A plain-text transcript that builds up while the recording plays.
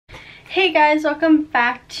Hey guys, welcome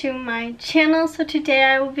back to my channel. So today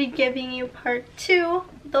I will be giving you part 2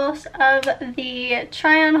 of the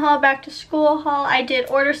try on haul, back to school haul. I did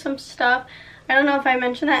order some stuff. I don't know if I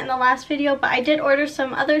mentioned that in the last video, but I did order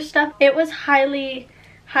some other stuff. It was highly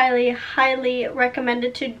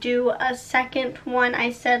recommended to do a second one.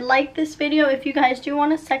 I said like this video if you guys do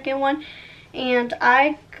want a second one. And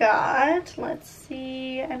I got, let's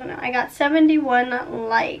see, I don't know, I got 71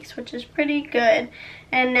 likes, which is pretty good.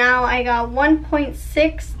 And now I got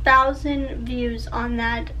 1.6 thousand views on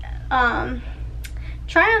that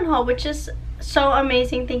try on haul, which is so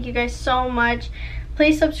amazing. Thank you guys so much.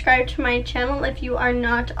 Please subscribe to my channel if you are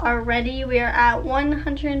not already. We are at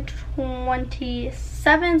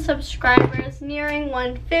 127 subscribers, nearing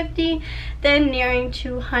 150, then nearing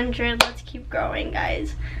 200. Let's keep growing,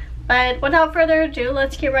 guys. But without further ado,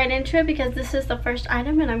 let's get right into it because this is the first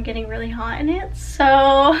item and I'm getting really hot in it.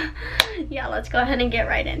 So yeah, let's go ahead and get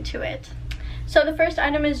right into it. So the first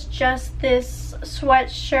item is just this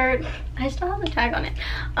sweatshirt. I still have the tag on it.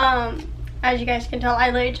 As you guys can tell, I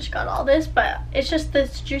literally just got all this, but it's just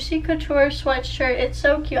this Juicy Couture sweatshirt. It's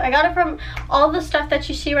so cute. I got it from, all the stuff that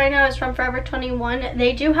you see right now is from Forever 21.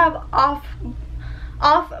 They do have off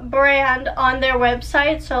brand on their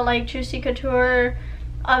website, so like Juicy Couture,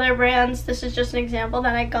 other brands. This is just an example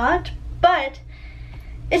that I got, but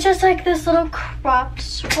it's just like this little cropped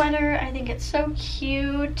sweater. I think it's so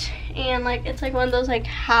cute, and like it's like one of those like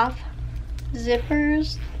half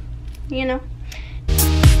zippers, you know.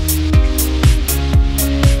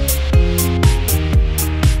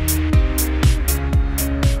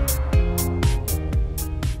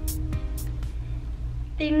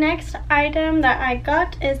 The next item that I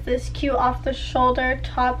got is this cute off the shoulder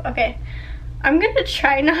top. Okay, I'm gonna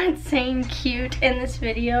try not saying cute in this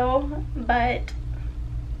video, but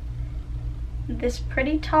this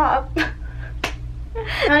pretty top, I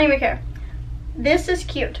don't even care. This is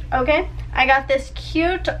cute, okay? I got this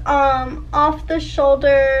cute off the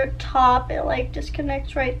shoulder top. It like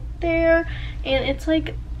disconnects right there, and it's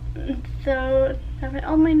like the,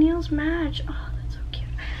 oh, my nails match. Oh, that's so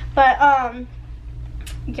cute. But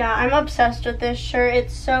yeah, I'm obsessed with this shirt.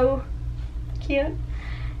 It's so cute.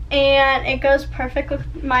 And it goes perfect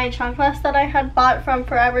with my chanclas that I had bought from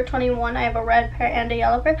Forever 21. I have a red pair and a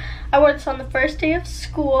yellow pair. I wore this on the first day of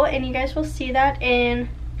school, and you guys will see that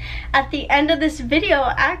at the end of this video.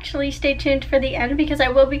 Actually, stay tuned for the end because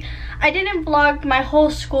I didn't vlog my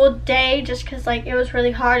whole school day just because like it was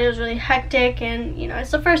really hard, it was really hectic, and you know,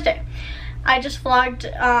 it's the first day. I just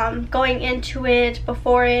vlogged going into it,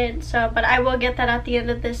 before it, so, but I will get that at the end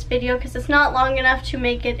of this video because it's not long enough to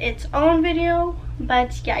make it its own video.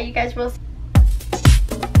 But yeah, you guys will see.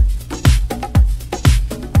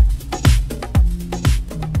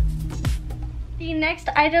 The next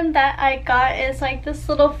item that I got is like this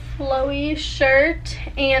little flowy shirt,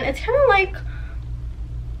 and it's kind of like,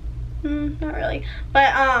 not really,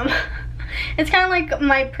 but it's kind of like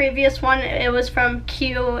my previous one. It was from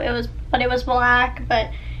Q, but it was black,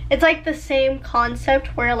 but it's like the same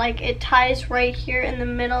concept where like it ties right here in the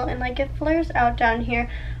middle and like it flares out down here.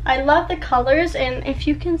 I love the colors, and if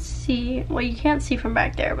you can see, well, you can't see from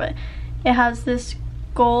back there, but it has this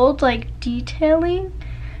gold like detailing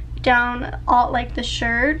down all like the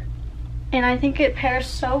shirt, and I think it pairs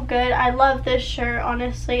so good. I love this shirt,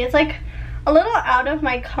 honestly. It's like a little out of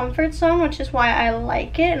my comfort zone, which is why I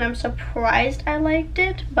like it, and I'm surprised I liked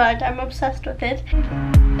it, but I'm obsessed with it.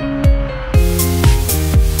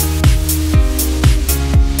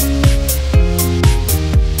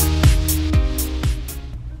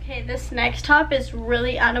 This next top is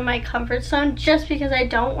really out of my comfort zone just because I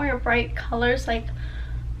don't wear bright colors. Like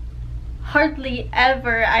hardly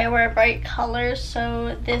ever I wear bright colors,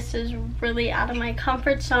 so this is really out of my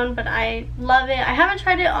comfort zone, but I love it. I haven't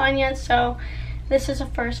tried it on yet, so this is a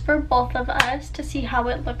first for both of us to see how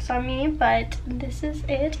it looks on me, but this is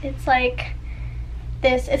it. It's like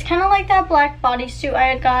this. It's kind of like that black bodysuit I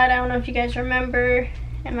had got. I don't know if you guys remember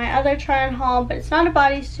in my other try on haul, but it's not a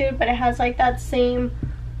bodysuit, but it has like that same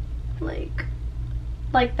like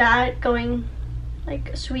that going like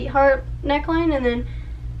a sweetheart neckline and then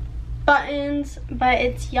buttons, but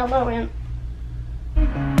it's yellow and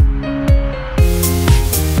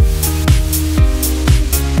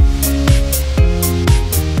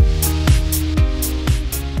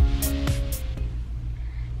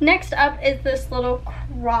next up is this little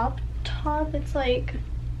crop top. It's like,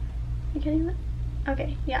 you getting that?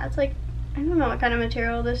 Okay, yeah, it's like, I don't know what kind of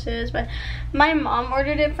material this is, but my mom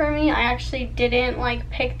ordered it for me. I actually didn't like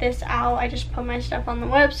pick this out. I just put my stuff on the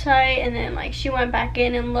website, and then like she went back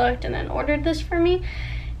in and looked and then ordered this for me.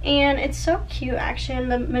 And it's so cute actually,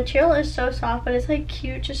 and the material is so soft, but it's like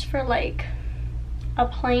cute just for like a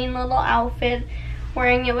plain little outfit,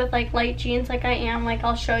 wearing it with like light jeans like I am, like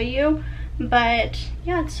I'll show you. But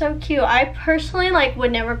yeah, it's so cute. I personally like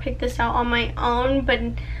would never pick this out on my own, but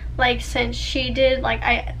like since she did, like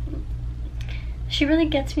she really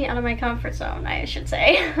gets me out of my comfort zone, I should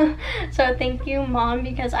say. So thank you, Mom,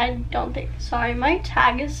 because I don't think, sorry, my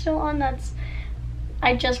tag is still on.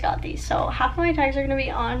 I just got these, so half of my tags are gonna be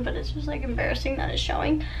on, but it's just like embarrassing that it's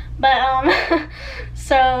showing. But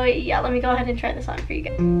so yeah, let me go ahead and try this on for you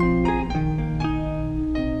guys.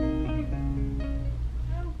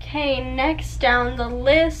 Okay, next down the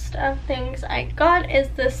list of things I got is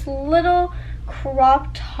this little crop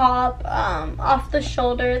top off the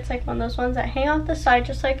shoulder. It's like one of those ones that hang off the side,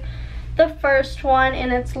 just like the first one,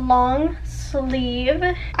 and it's long sleeve.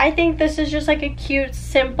 I think this is just like a cute,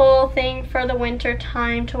 simple thing for the winter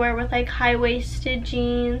time to wear with like high-waisted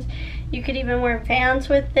jeans. You could even wear Vans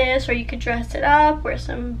with this, or you could dress it up, wear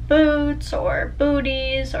some boots or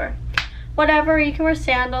booties or whatever. You can wear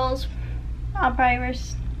sandals. I'll probably wear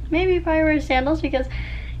sandals because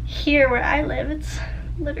here where I live it's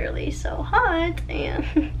literally so hot,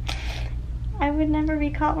 and I would never be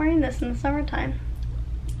caught wearing this in the summertime,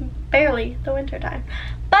 barely the winter time.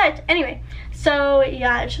 But anyway, so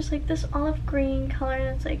yeah, it's just like this olive green color,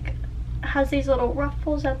 and it's like has these little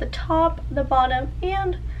ruffles at the top, the bottom,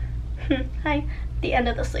 and hi, the end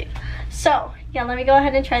of the sleeve. So yeah, let me go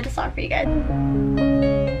ahead and try this on for you guys.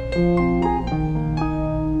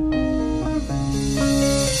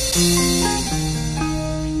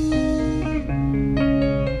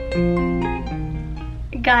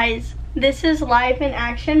 Guys, this is live in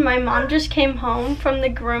action. My mom just came home from the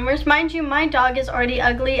groomers. Mind you, my dog is already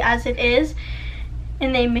ugly as it is,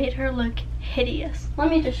 and they made her look hideous.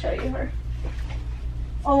 Let me just show you her.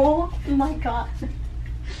 Oh my god.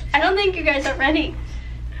 I don't think you guys are ready.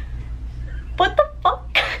 What the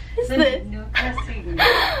fuck is this?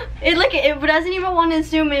 It doesn't even want to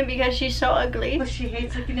zoom in because she's so ugly. Well, she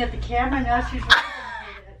hates looking at the camera, now she's looking at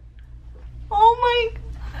it. Oh my god.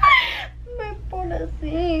 My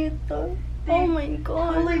pobrecito. Oh my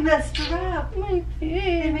god. Totally messed her up. My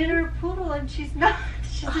face. They made her a poodle and she's not.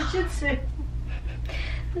 She's a Shih Tzu.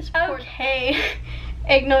 Okay.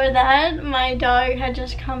 Ignore that. My dog had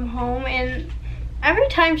just come home, and every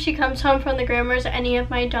time she comes home from the groomers, any of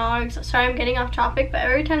my dogs, sorry I'm getting off topic, but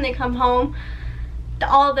every time they come home,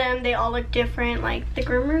 all of them, they all look different. Like the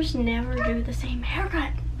groomers never do the same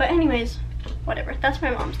haircut. But anyways, whatever. That's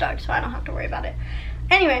my mom's dog, so I don't have to worry about it.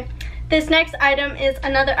 Anyway, this next item is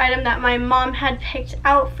another item that my mom had picked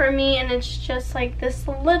out for me, and it's just like this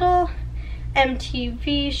little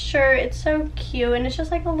MTV shirt. It's so cute, and it's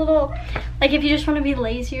just like a little, like if you just want to be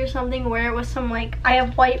lazy or something, wear it with some, like, I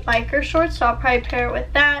have white biker shorts, so I'll probably pair it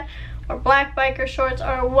with that, or black biker shorts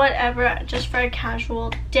or whatever, just for a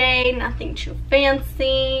casual day, nothing too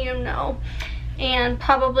fancy, you know, and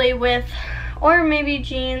probably with, or maybe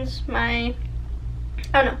jeans, I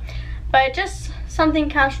don't know, but just something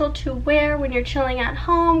casual to wear when you're chilling at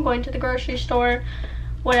home, going to the grocery store,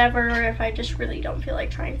 whatever, or if I just really don't feel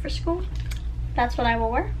like trying for school. That's what I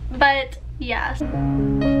will wear. But yes.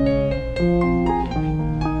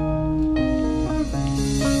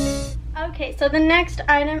 Okay, so the next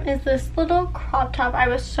item is this little crop top. I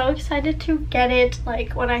was so excited to get it.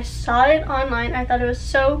 Like when I saw it online, I thought it was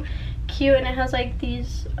so cute, and it has like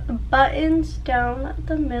these buttons down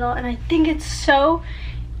the middle, and I think it's so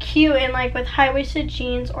cute. And like with high-waisted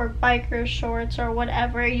jeans or biker shorts or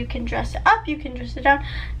whatever, you can dress it up, you can dress it down,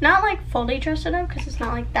 not like fully dress it up because it's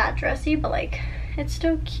not like that dressy, but like it's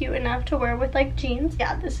still cute enough to wear with like jeans.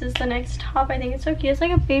 Yeah, this is the next top. I think it's so cute. It's like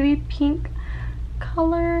a baby pink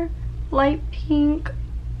color, light pink,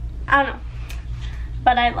 I don't know,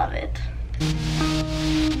 but I love it.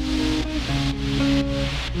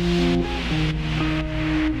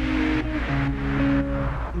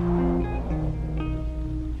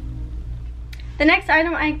 The next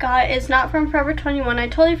item I got is not from Forever 21. I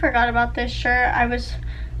totally forgot about this shirt. I was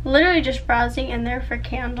literally just browsing in there for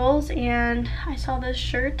candles, and I saw this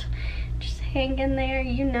shirt just hanging there,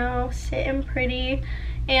 you know, sitting pretty.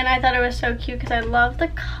 And I thought it was so cute because I love the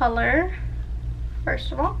color,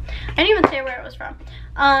 first of all. I didn't even say where it was from.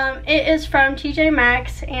 It is from TJ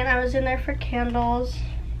Maxx, and I was in there for candles,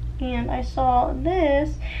 and I saw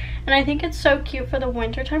this. And I think it's so cute for the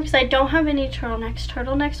winter time because I don't have any turtlenecks.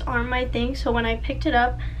 Turtlenecks aren't my thing, so when I picked it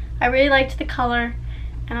up, I really liked the color.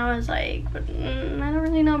 And I was like, I don't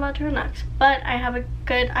really know about turtlenecks. But I have a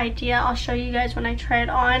good idea. I'll show you guys when I try it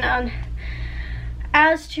on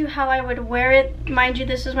as to how I would wear it, mind you,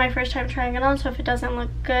 this is my first time trying it on, so if it doesn't look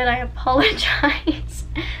good, I apologize.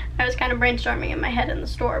 I was kind of brainstorming in my head in the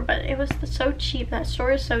store, but it was so cheap. That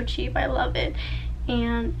store is so cheap. I love it.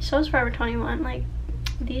 And so is Forever 21. Like,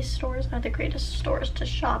 these stores are the greatest stores to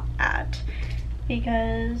shop at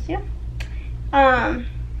because, yeah.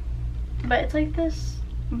 But it's like this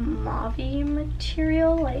mauve-y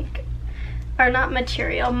material, like, or not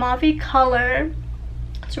material, mauve-y color.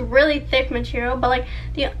 It's a really thick material, but like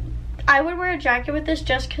I would wear a jacket with this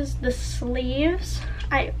just because the sleeves,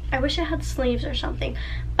 I wish it had sleeves or something,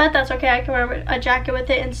 but that's okay. I can wear a jacket with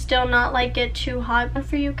it and still not like get too hot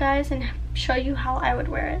for you guys and show you how I would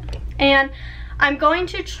wear it. And I'm going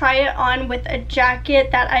to try it on with a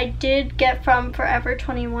jacket that I did get from Forever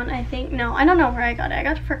 21, I think. No, I don't know where I got it. I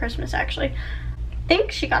got it for Christmas, actually. I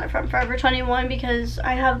think she got it from Forever 21 because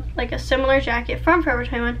I have like a similar jacket from Forever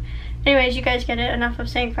 21. Anyways, you guys get it. Enough of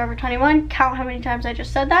saying Forever 21. Count how many times I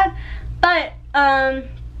just said that. But,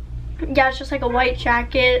 yeah, it's just like a white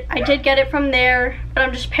jacket. I did get it from there, but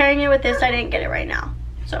I'm just pairing it with this. I didn't get it right now.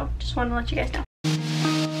 So, just wanted to let you guys know.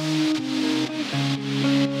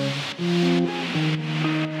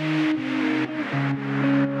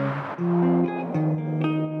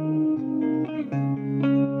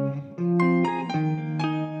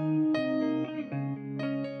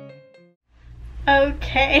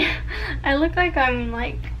 Okay, I look like I'm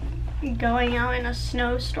like going out in a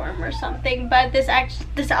snowstorm or something, but this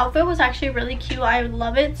outfit was actually really cute. I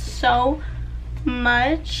love it so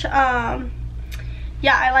much. Yeah,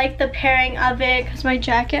 I like the pairing of it because my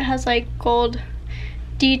jacket has like gold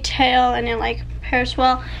detail and it like pairs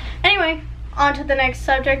well. Anyway, on to the next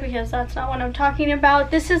subject because that's not what I'm talking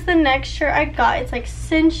about. This is the next shirt I got. It's like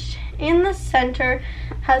cinched in the center,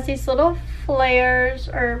 has these little flares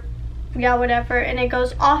or yeah, whatever, and it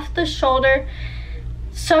goes off the shoulder.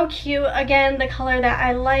 So cute. Again, the color that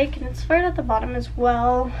I like, and it's flared at the bottom as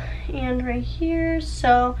well and right here.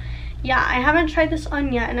 So yeah, I haven't tried this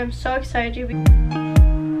on yet and I'm so excited to.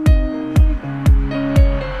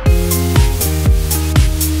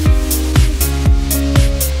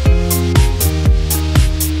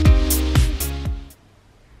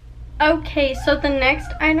 Okay, so the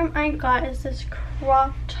next item I got is this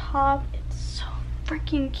crop top. It's so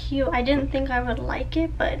freaking cute. I didn't think I would like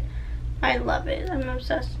it, but I love it. I'm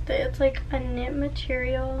obsessed with it. It's like a knit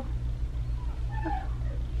material.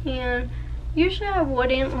 And usually I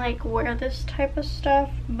wouldn't like wear this type of stuff,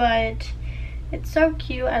 but it's so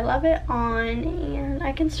cute. I love it on, and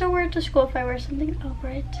I can still wear it to school if I wear something over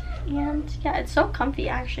it. And yeah, it's so comfy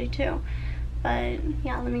actually too. But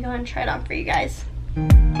yeah, let me go ahead and try it on for you guys.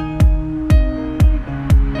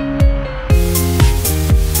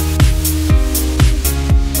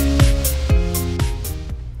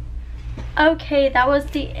 Okay, that was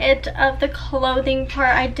the it of the clothing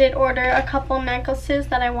part. I did order a couple necklaces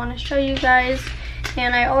that I want to show you guys,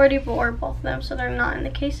 and I already wore both of them, so they're not in the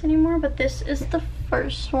case anymore, but this is the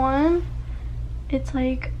first one. It's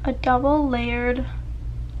like a double layered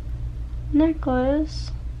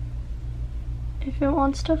necklace, if it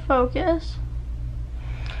wants to focus.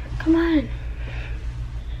 Come on.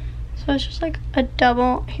 So it's just like a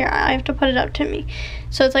double, here, I have to put it up to me.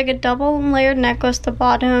 So it's like a double layered necklace. The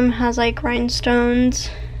bottom has like rhinestones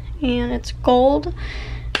and it's gold.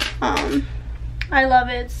 I love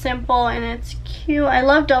it. It's simple and it's cute. I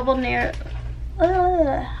love double layered.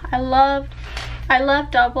 I love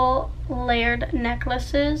double layered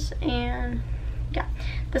necklaces. And yeah,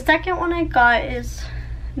 the second one I got is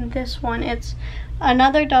this one. It's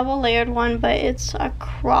another double layered one, but it's a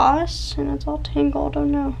cross and it's all tangled. Oh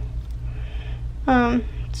no.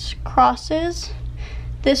 It's crosses.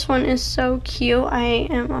 This one is so cute. I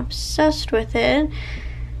am obsessed with it.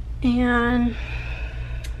 And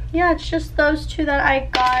yeah, it's just those two that I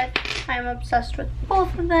got. I'm obsessed with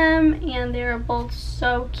both of them, and they're both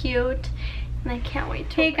so cute. And I can't wait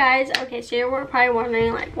to. Hey guys, okay, so you're probably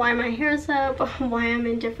wondering like why my hair's up, why I'm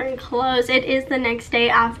in different clothes. It is the next day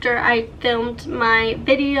after I filmed my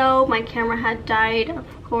video. My camera had died, of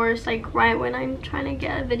course, like right when I'm trying to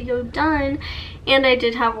get a video done, and I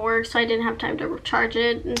did have work, so I didn't have time to recharge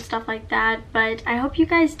it and stuff like that. But I hope you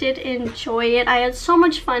guys did enjoy it. I had so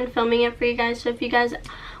much fun filming it for you guys. So if you guys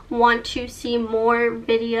want to see more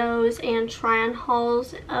videos and try on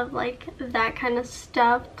hauls of like that kind of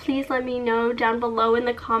stuff, please let me know down below in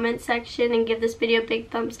the comment section, and give this video a big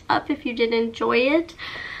thumbs up if you did enjoy it.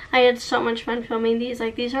 I had so much fun filming these.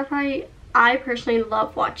 Like, these are probably, I personally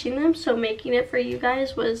love watching them, so making it for you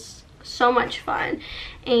guys was so much fun.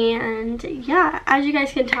 And yeah, as you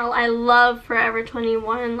guys can tell, I love Forever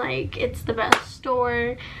 21. Like, it's the best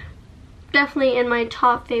store. definitely in my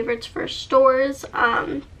top favorites for stores.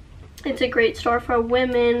 It's a great store for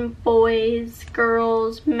women, boys,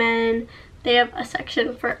 girls, men. They have a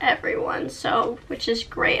section for everyone, so which is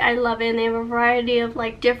great. I love it. And they have a variety of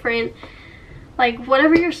like different, like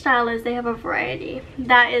whatever your style is, they have a variety.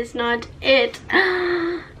 That is not it.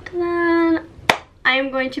 I am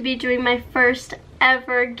going to be doing my first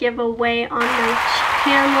ever giveaway on my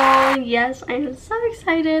channel. Yes, I am so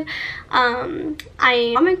excited.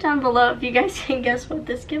 Comment down below if you guys can guess what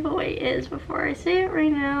this giveaway is before I say it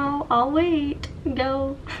right now. I'll wait.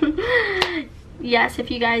 Go. Yes, if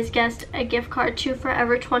you guys guessed a gift card to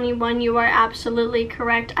Forever 21, you are absolutely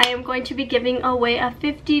correct. I am going to be giving away a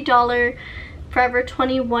 $50 Forever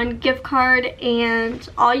 21 gift card, and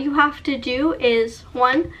all you have to do is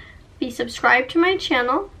 1, be subscribed to my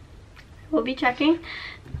channel. We'll be checking.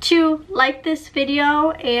 2, like this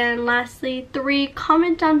video, and lastly 3,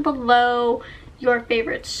 comment down below your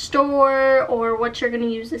favorite store or what you're going to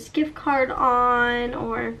use this gift card on,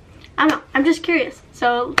 or I don't know, I'm just curious.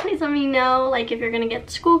 So please let me know, like if you're going to get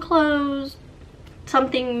school clothes,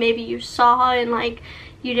 something maybe you saw and like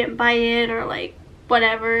you didn't buy it, or like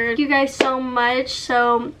whatever. Thank you guys so much.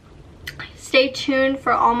 So stay tuned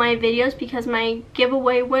for all my videos because my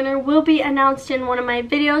giveaway winner will be announced in one of my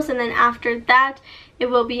videos, and then after that it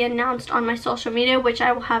will be announced on my social media, which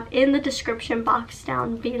I will have in the description box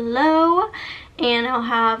down below. And I'll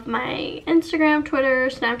have my Instagram, Twitter,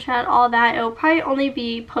 Snapchat, all that. It'll probably only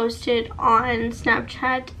be posted on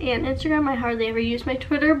Snapchat and Instagram. I hardly ever use my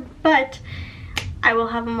Twitter, but I will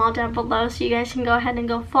have them all down below, so you guys can go ahead and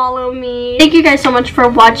go follow me. Thank you guys so much for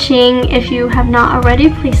watching. If you have not already,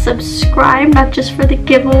 please subscribe, not just for the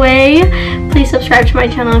giveaway. Please subscribe to my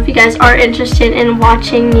channel if you guys are interested in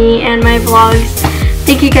watching me and my vlogs.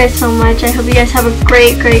 Thank you guys so much. I hope you guys have a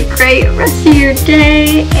great rest of your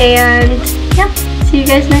day, and yeah, see you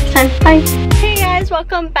guys next time. Bye. Hey guys,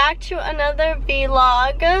 welcome back to another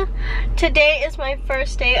vlog. Today is my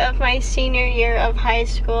first day of my senior year of high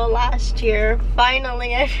school last year.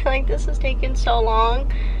 Finally, I feel like this has taken so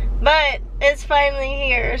long, but it's finally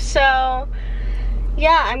here. So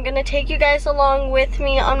yeah, I'm gonna take you guys along with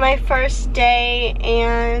me on my first day,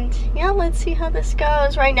 and yeah, let's see how this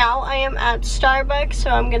goes. Right now I am at Starbucks, so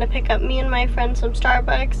I'm gonna pick up me and my friend some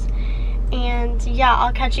Starbucks, and yeah,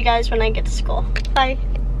 I'll catch you guys when I get to school. Bye.